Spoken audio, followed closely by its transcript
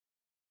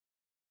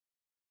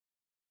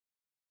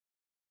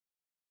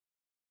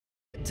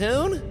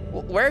Neptune?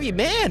 Where have you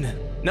been?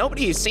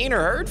 Nobody has seen or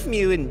heard from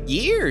you in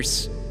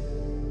years.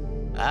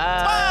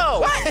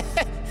 Whoa! What?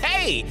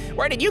 Hey,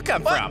 where did you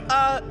come from?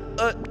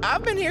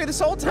 I've been here this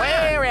whole time.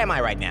 Where am I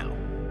right now?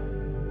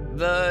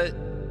 The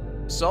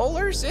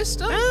solar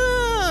system?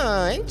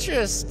 Ah,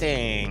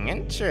 interesting.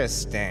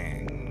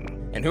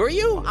 And who are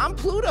you? I'm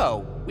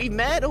Pluto. We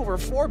met over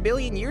 4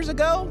 billion years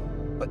ago?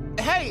 But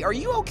hey, are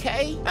you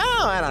okay?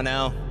 Oh, I don't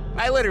know.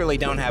 I literally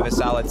don't have a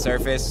solid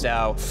surface,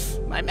 so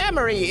my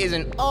memory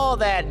isn't all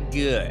that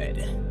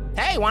good.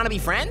 Hey, wanna be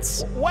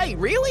friends? Wait,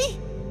 really?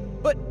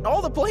 But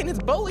all the planets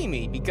bully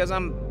me because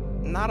I'm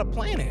not a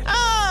planet.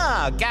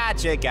 Oh,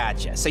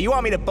 gotcha. So you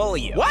want me to bully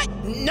you? What?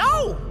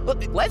 No!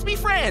 Let's be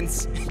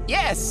friends.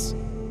 Yes.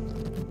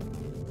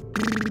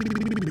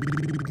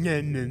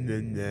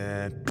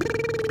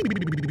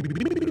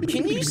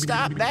 Can you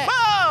stop that?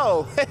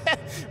 Whoa!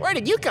 Where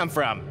did you come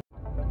from?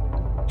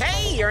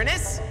 Hey,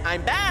 Uranus,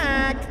 I'm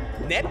back.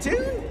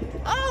 Neptune?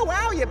 Oh,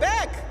 wow, you're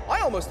back.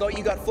 I almost thought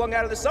you got flung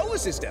out of the solar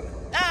system.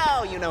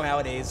 Oh, you know how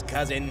it is,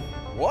 cousin.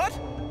 What?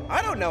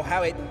 I don't know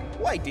how it...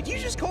 Wait, did you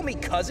just call me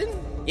cousin?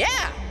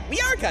 Yeah,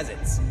 we are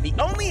cousins. The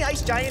only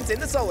ice giants in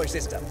the solar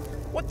system.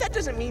 What, that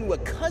doesn't mean we're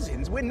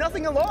cousins, we're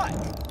nothing alike.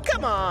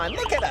 Come on,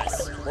 look at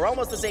us. We're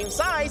almost the same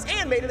size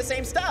and made of the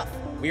same stuff.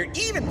 We're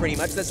even pretty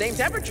much the same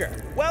temperature.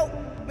 Well,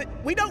 but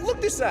we don't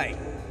look the same.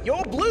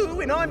 You're blue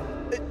and I'm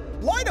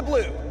lighter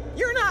blue.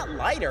 You're not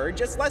lighter,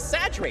 just less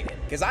saturated,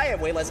 because I have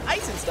way less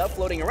ice and stuff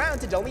floating around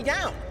to dull me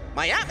down.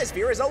 My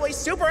atmosphere is always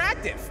super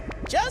active,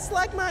 just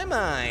like my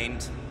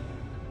mind.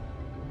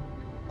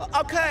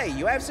 Okay,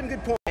 you have some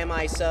good points. Am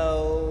I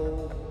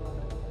so...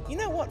 You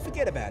know what,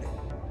 forget about it.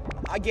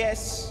 I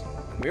guess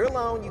when we're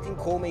alone, you can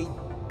call me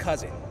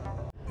cousin.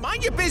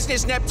 Mind your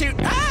business, Neptune.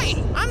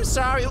 Hey, I'm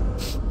sorry. Ew!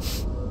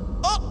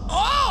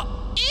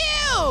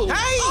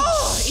 Hey!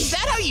 Oh, is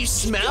that how you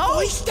smell? Keep your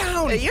voice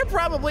down. You're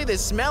probably the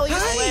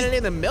smelliest planet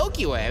in the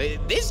Milky Way.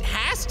 This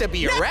has to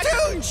be a record.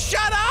 Neptune,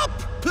 shut up,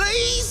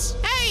 please!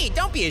 Hey,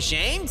 don't be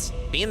ashamed.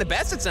 Being the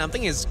best at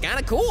something is kind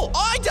of cool.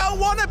 I don't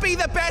want to be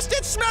the best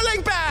at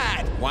smelling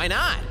bad! Why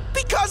not?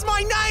 Because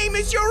my name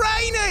is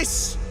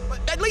Uranus!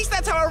 At least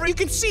that's how you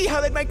can see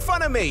how they'd make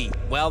fun of me.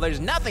 Well, there's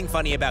nothing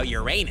funny about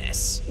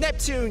Uranus.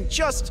 Neptune,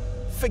 just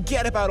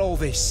forget about all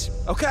this,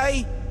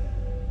 okay?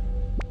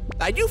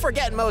 I do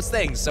forget most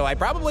things, so I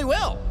probably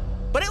will.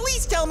 But at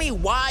least tell me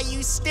why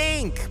you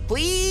stink,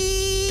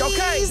 please.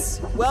 Okay,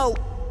 well,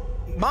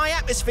 my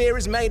atmosphere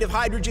is made of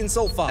hydrogen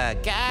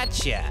sulfide.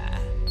 Gotcha.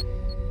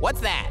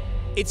 What's that?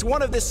 It's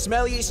one of the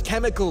smelliest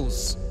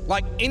chemicals,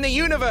 like in the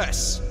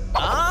universe.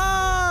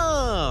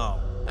 Oh.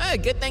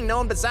 Good thing no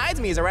one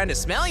besides me is around to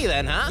smell you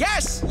then, huh?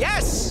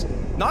 Yes.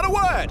 Not a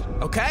word,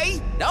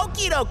 okay?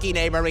 Okie dokie,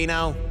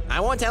 neighborino.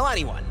 I won't tell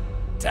anyone.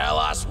 Tell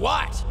us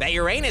what? That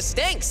Uranus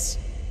stinks.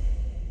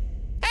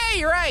 Hey,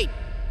 you're right.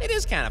 It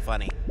is kind of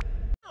funny.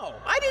 Oh,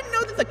 I didn't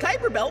know that the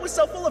Kuiper Belt was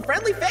so full of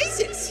friendly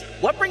faces.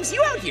 What brings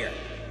you out here?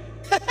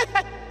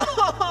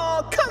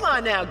 Oh, come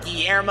on now,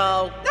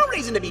 Guillermo. No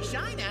reason to be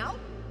shy now.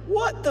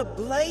 What the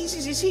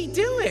blazes is he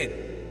doing?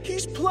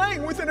 He's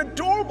playing with an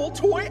adorable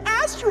toy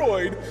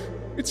asteroid.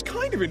 It's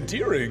kind of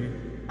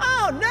endearing.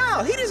 Oh,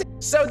 no, he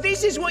doesn't. So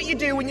this is what you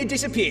do when you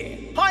disappear.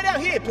 Hide out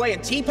here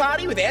playing Tea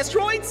Party with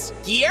asteroids?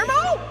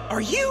 Guillermo?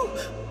 Are you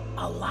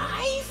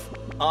alive?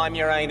 I'm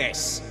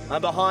Uranus.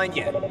 I'm behind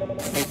you.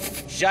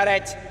 Shut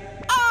it.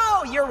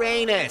 Oh,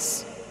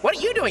 Uranus. What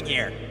are you doing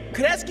here?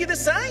 Could ask you the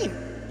same.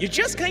 You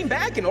just came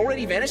back and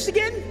already vanished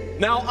again?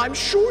 Now, I'm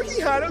sure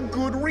he had a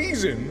good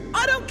reason.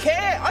 I don't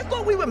care. I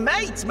thought we were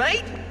mates,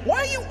 mate.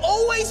 Why are you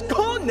always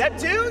gone,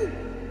 Neptune?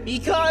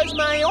 Because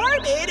my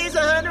orbit is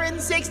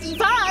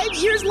 165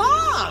 years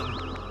long.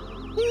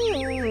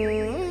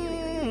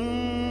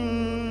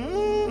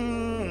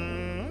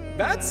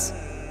 That's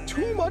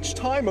too much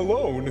time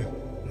alone.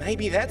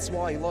 Maybe that's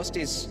why he lost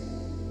his...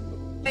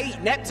 Hey,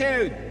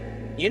 Neptune!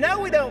 You know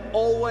we don't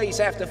always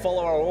have to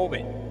follow our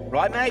orbit,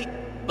 right, mate?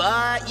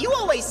 But you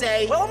always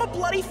say... Well, I'm a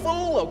bloody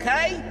fool,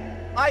 okay?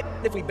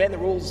 If we bend the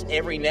rules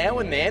every now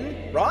and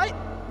then, right?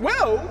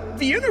 Well,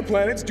 the inner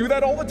planets do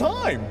that all the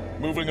time.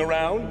 Moving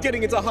around,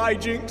 getting into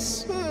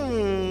hijinks.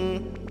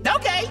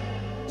 Okay,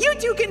 you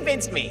two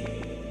convinced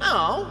me.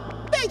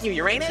 Oh, thank you,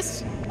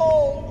 Uranus.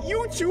 Oh,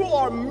 you two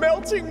are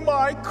melting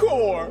my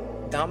core.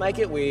 Don't make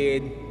it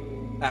weird.